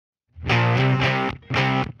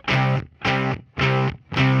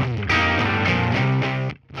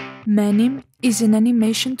Manim is an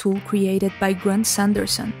animation tool created by Grant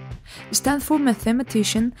Sanderson, Stanford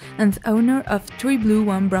mathematician and owner of 3 Blue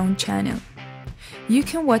 1 Brown channel. You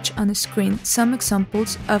can watch on the screen some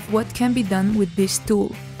examples of what can be done with this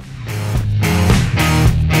tool.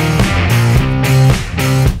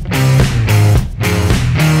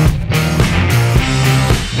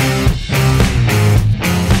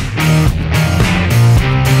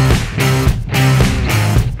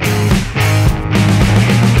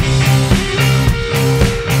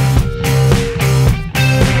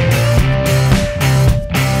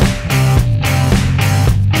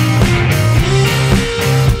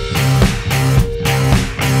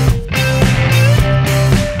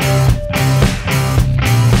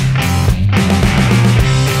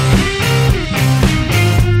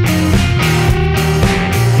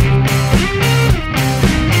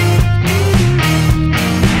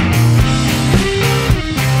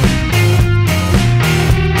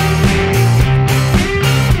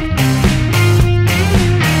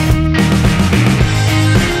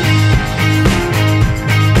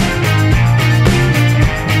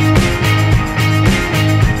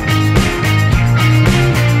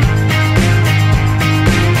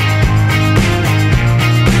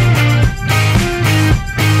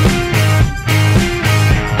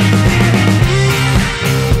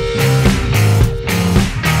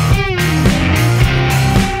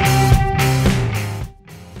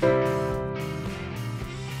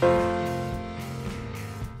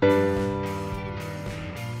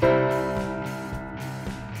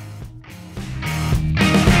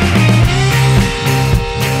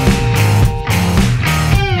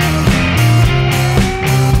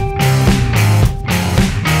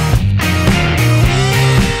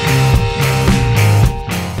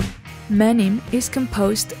 Manim is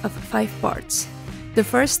composed of 5 parts. The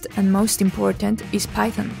first and most important is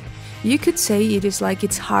Python. You could say it is like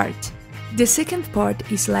its heart. The second part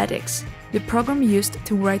is LaTeX, the program used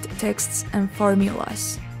to write texts and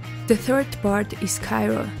formulas. The third part is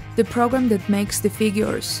Cairo, the program that makes the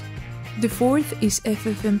figures. The fourth is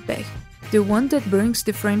FFmpeg, the one that brings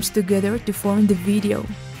the frames together to form the video.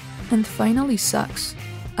 And finally Sux,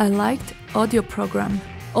 a light audio program.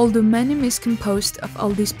 Although Manim is composed of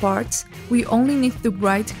all these parts, we only need to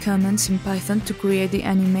write commands in Python to create the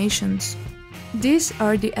animations. These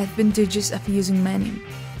are the advantages of using Manim.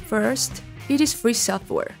 First, it is free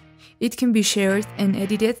software. It can be shared and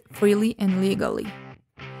edited freely and legally.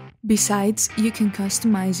 Besides, you can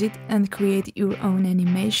customize it and create your own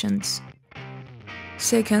animations.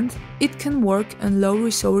 Second, it can work on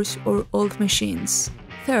low-resource or old machines.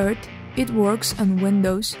 Third, it works on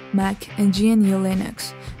Windows, Mac, and GNU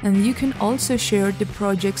Linux, and you can also share the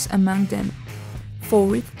projects among them.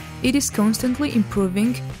 Fourth, it is constantly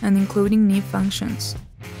improving and including new functions.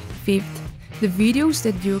 Fifth, the videos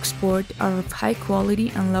that you export are of high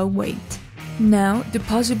quality and low weight. Now, the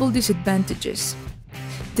possible disadvantages.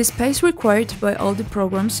 The space required by all the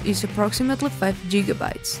programs is approximately 5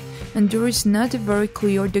 GB, and there is not a very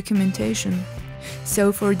clear documentation.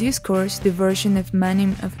 So for this course, the version of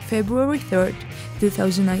Manim of February 3rd,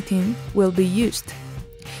 2019 will be used,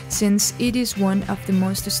 since it is one of the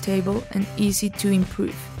most stable and easy to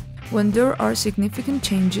improve. When there are significant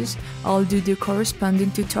changes, I'll do the corresponding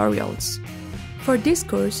tutorials. For this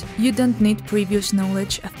course, you don't need previous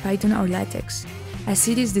knowledge of Python or LaTeX, as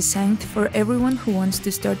it is designed for everyone who wants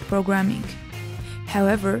to start programming.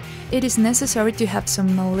 However, it is necessary to have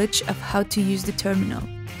some knowledge of how to use the terminal.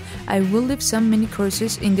 I will leave some mini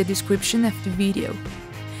courses in the description of the video.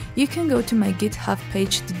 You can go to my GitHub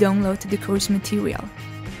page to download the course material.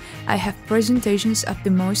 I have presentations of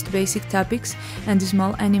the most basic topics and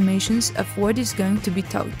small animations of what is going to be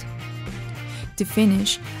taught. To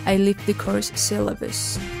finish, I leave the course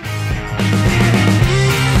syllabus.